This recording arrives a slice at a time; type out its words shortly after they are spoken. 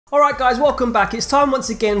Alright guys, welcome back. It's time once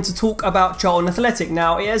again to talk about Charlton Athletic.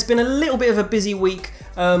 Now, it has been a little bit of a busy week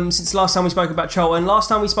since last time we spoke about Charlton. Last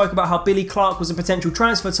time we spoke about how Billy Clarke was a potential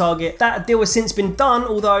transfer target. That deal has since been done,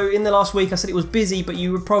 although in the last week I said it was busy, but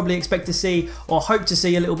you would probably expect to see or hope to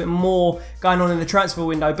see a little bit more going on in the transfer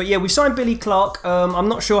window. But yeah, we've signed Billy Clarke. I'm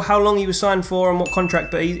not sure how long he was signed for and what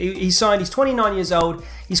contract, but he's signed. He's 29 years old.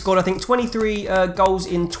 He scored, I think, 23 goals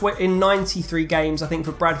in 93 games, I think,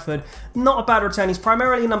 for Bradford. Not a bad return. He's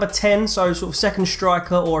primarily number 10, so sort of second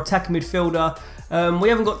striker or attacking midfielder. We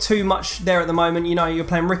haven't got too much there at the moment. You know, you're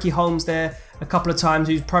playing Ricky Holmes there a couple of times,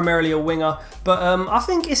 who's primarily a winger. But I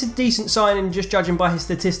think it's a decent signing, just judging by his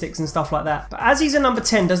statistics and stuff like that. But as he's a number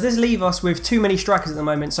 10, does this leave us with too many strikers at the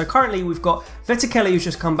moment? So currently we've got Vettelli, who's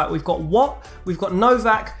just come back. We've got Watt, we've got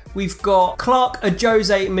Novak, we've got Clarke,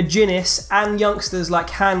 Jose, McGuinness, and youngsters like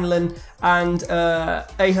Hanlon and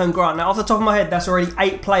Ahern Grant. Now, off the top of my head, that's already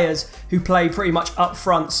 8 players who play pretty much up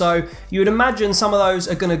front. So you would imagine some of those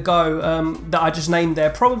are going to go that I just named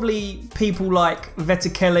there. Probably people like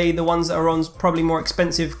Vettelli, the ones that are on probably more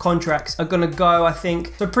expensive contracts, are going to go, I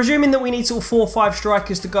think. So presuming that we need sort of 4 or 5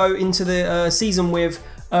 strikers to go into the season with,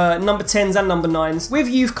 number 10s and number 9s. With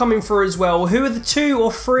youth coming through as well, who are the 2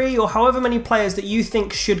 or 3 or however many players that you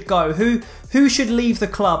think should go? Who should leave the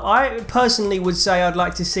club? I personally would say I'd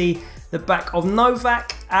like to see the back of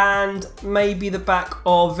Novak and maybe the back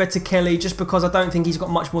of Vettelli, just because I don't think he's got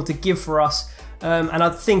much more to give for us. And I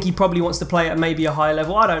think he probably wants to play at maybe a higher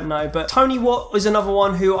level. I don't know, but Tony Watt is another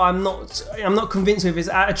one who I'm not convinced with his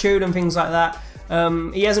attitude and things like that.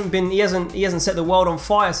 He hasn't set the world on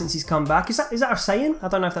fire since he's come back. Is that a saying? I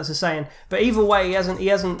don't know if that's a saying. But either way, he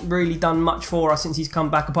hasn't really done much for us since he's come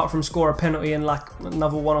back, apart from score a penalty and like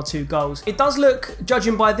another 1 or 2 goals. It does look,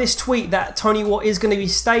 judging by this tweet, that Tony Watt is going to be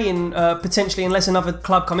staying potentially, unless another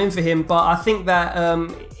club come in for him. But I think that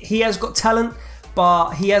he has got talent,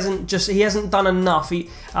 but he hasn't done enough.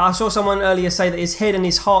 I saw someone earlier say that his head and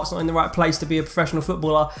his heart's not in the right place to be a professional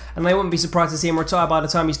footballer, and they wouldn't be surprised to see him retire by the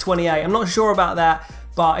time he's 28. I'm not sure about that,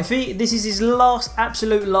 but if this is his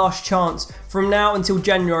absolute last chance from now until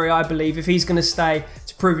January, I believe, if he's going to stay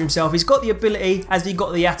to prove himself. He's got the ability, has he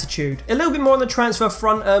got the attitude? A little bit more on the transfer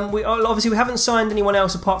front. Obviously we haven't signed anyone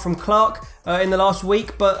else apart from Clarke in the last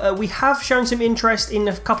week, but we have shown some interest in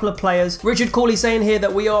a couple of players. Richard Cawley saying here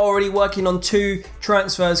that we are already working on 2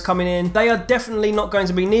 transfers coming in. They are definitely not going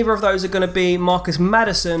to be, neither of those are going to be Marcus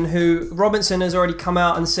Maddison, who Robinson has already come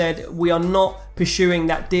out and said we are not pursuing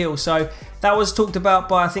that deal. So that was talked about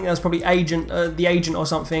by, I think that was probably the agent or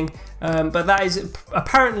something. But that is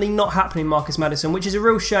apparently not happening, Marcus Maddison, which is a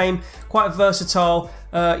real shame. Quite a versatile,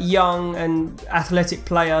 young and athletic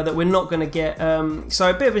player that we're not going to get. So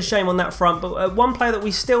a bit of a shame on that front. But one player that we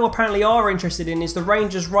still apparently are interested in is the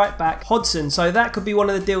Rangers right back, Hodson. So that could be one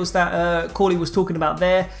of the deals that Cawley was talking about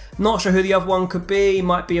there. Not sure who the other one could be.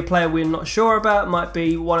 Might be a player we're not sure about. Might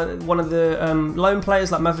be one of the loan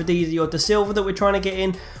players like Motherboard or Da Silva that we're trying to get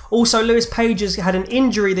in. Also, Lewis Page has had an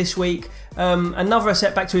injury this week. Another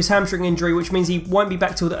setback to his hamstring injury, which means he won't be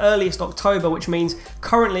back till the earliest October, which means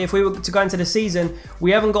currently, if we were to go into the season,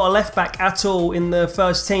 we haven't got a left back at all in the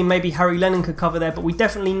first team. Maybe Harry Lennon could cover there, but we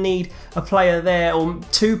definitely need a player there, or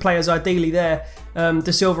 2 players ideally there.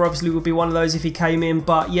 Da Silva obviously would be one of those if he came in,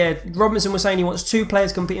 but yeah, Robinson was saying he wants 2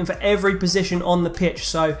 players competing for every position on the pitch,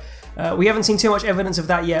 so we haven't seen too much evidence of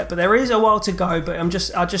that yet, but there is a while to go. But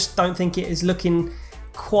I just don't think it is looking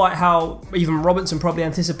quite how even Robinson probably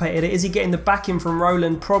anticipated it. Is he getting the backing from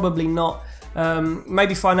Roland? Probably not.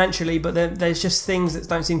 Maybe financially, but there's just things that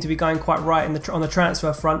don't seem to be going quite right on the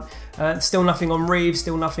transfer front. Still nothing on Reeves,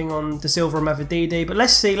 still nothing on Da Silva and Mavadidi. But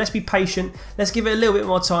let's see, let's be patient, let's give it a little bit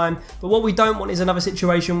more time. But what we don't want is another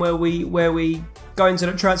situation where we go into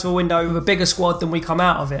the transfer window with a bigger squad than we come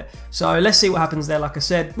out of it. So let's see what happens there, like I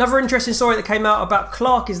said. Another interesting story that came out about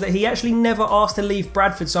Clarke is that he actually never asked to leave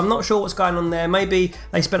Bradford, so I'm not sure what's going on there. Maybe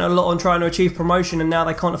they spent a lot on trying to achieve promotion and now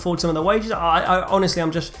they can't afford some of the wages. Honestly,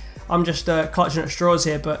 I'm just clutching at straws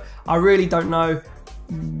here, but I really don't know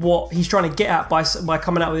what he's trying to get at by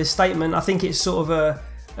coming out with this statement. I think it's sort of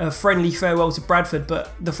a friendly farewell to Bradford,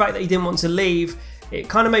 but the fact that he didn't want to leave, it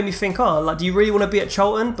kind of made me think, oh, like, do you really want to be at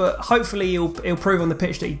Charlton? But hopefully he'll prove on the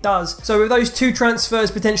pitch that he does. So with those 2 transfers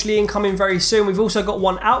potentially incoming very soon, we've also got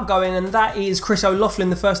 1 outgoing, and that is Chris O'Loughlin,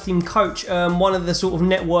 the first team coach, one of the sort of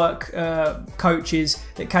network coaches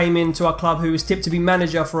that came into our club, who was tipped to be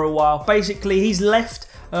manager for a while. Basically, he's left.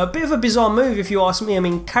 A bit of a bizarre move, if you ask me. I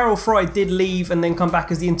mean, Carol Fry did leave and then come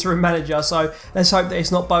back as the interim manager, so let's hope that it's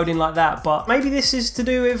not boding like that. But maybe this is to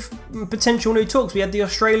do with potential new talks. We had the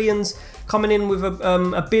Australians coming in with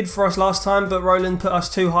a bid for us last time, but Roland put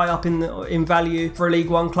us too high up in value for a League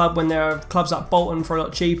One club when there are clubs like Bolton for a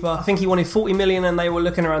lot cheaper. I think he wanted 40 million and they were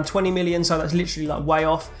looking around 20 million, so that's literally like way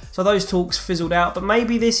off. So those talks fizzled out, but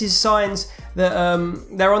maybe this is signs that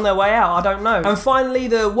they're on their way out, I don't know. And finally,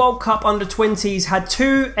 the World Cup under-20s had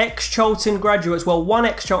 2 ex-Charlton graduates, well, 1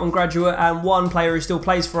 ex-Charlton graduate and 1 player who still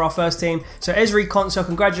plays for our first team. So Ezri Konsa,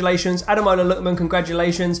 congratulations. Ademola Lookman,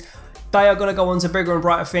 congratulations. They are going to go on to bigger and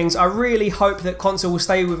brighter things. I really hope that Konsa will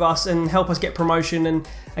stay with us and help us get promotion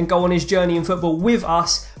and go on his journey in football with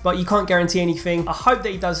us, but you can't guarantee anything. I hope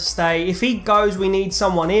that he does stay. If he goes, we need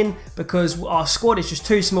someone in because our squad is just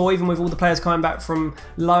too small, even with all the players coming back from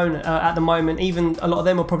loan at the moment. Even a lot of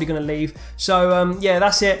them are probably going to leave. So yeah,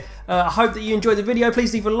 that's it. I hope that you enjoyed the video.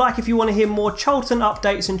 Please leave a like if you want to hear more Charlton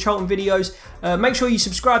updates and Charlton videos. Make sure you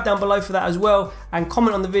subscribe down below for that as well, and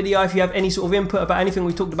comment on the video if you have any sort of input about anything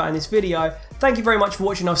we talked about in this video. Thank you very much for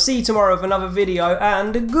watching. I'll see you tomorrow with another video,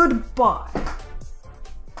 and goodbye.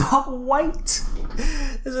 But wait,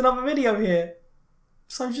 there's another video here,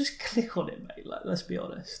 so just click on it, mate. Like, let's be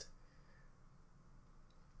honest.